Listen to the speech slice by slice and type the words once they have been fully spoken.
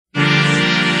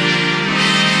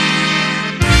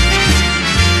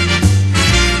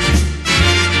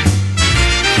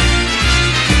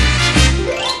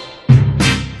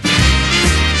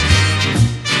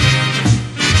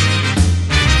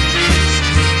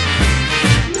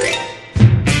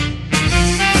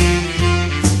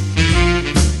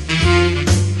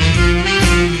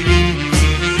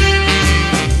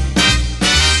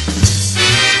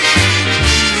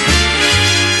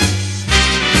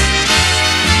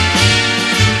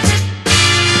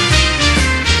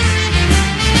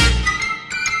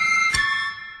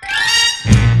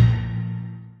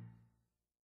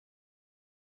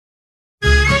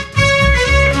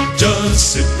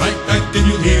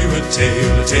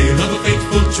tale of a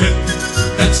fateful trip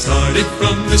that started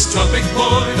from this tropic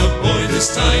point aboard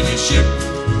this tiny ship.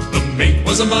 The mate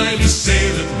was a mighty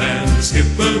sailor man, the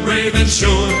skipper brave and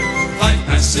sure.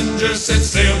 5 passengers set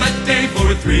sail that day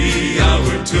for a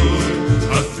 3-hour tour.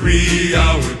 A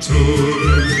 3-hour tour.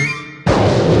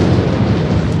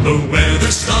 The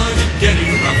weather started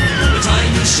getting rough, the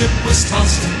tiny ship was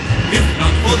tossed. If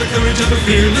not for the courage of a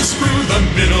fearless crew, the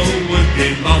minnow would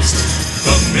be lost.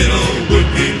 The minnow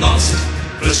would be lost.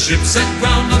 The ship set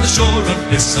ground on the shore of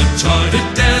this uncharted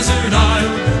desert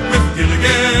isle, with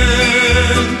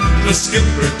Gilligan, the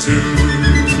skipper too,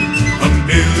 a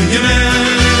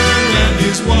millionaire and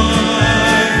his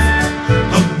wife,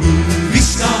 a movie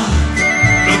star,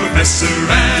 the professor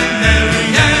and Mary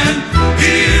Ann,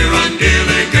 here on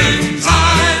Gilligan's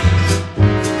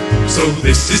Isle. So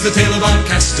this is the tale of our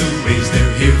castaways.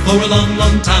 They're here for a long,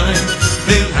 long time.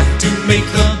 They'll have to make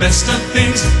the best of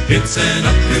things. It's an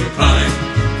uphill climb.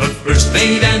 But first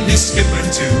mate and his skipper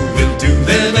too will do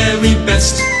their very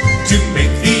best to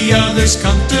make the others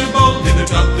comfortable in their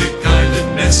tropic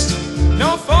island nest.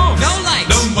 No phone, no lights,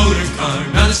 no motor car,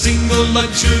 not a single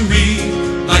luxury.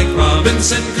 Like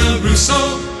Robinson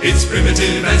Crusoe, it's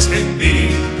primitive as can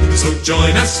be. So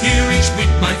join us here each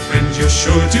week, my friends. You're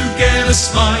sure to get a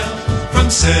smile from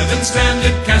 7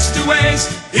 stranded castaways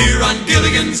here on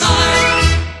Gilligan's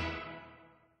Isle.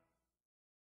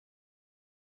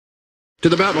 To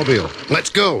the Batmobile.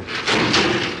 Let's go.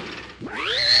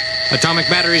 atomic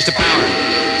batteries to power,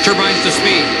 turbines to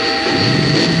speed.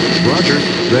 Roger.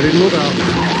 Ready to move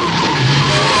out.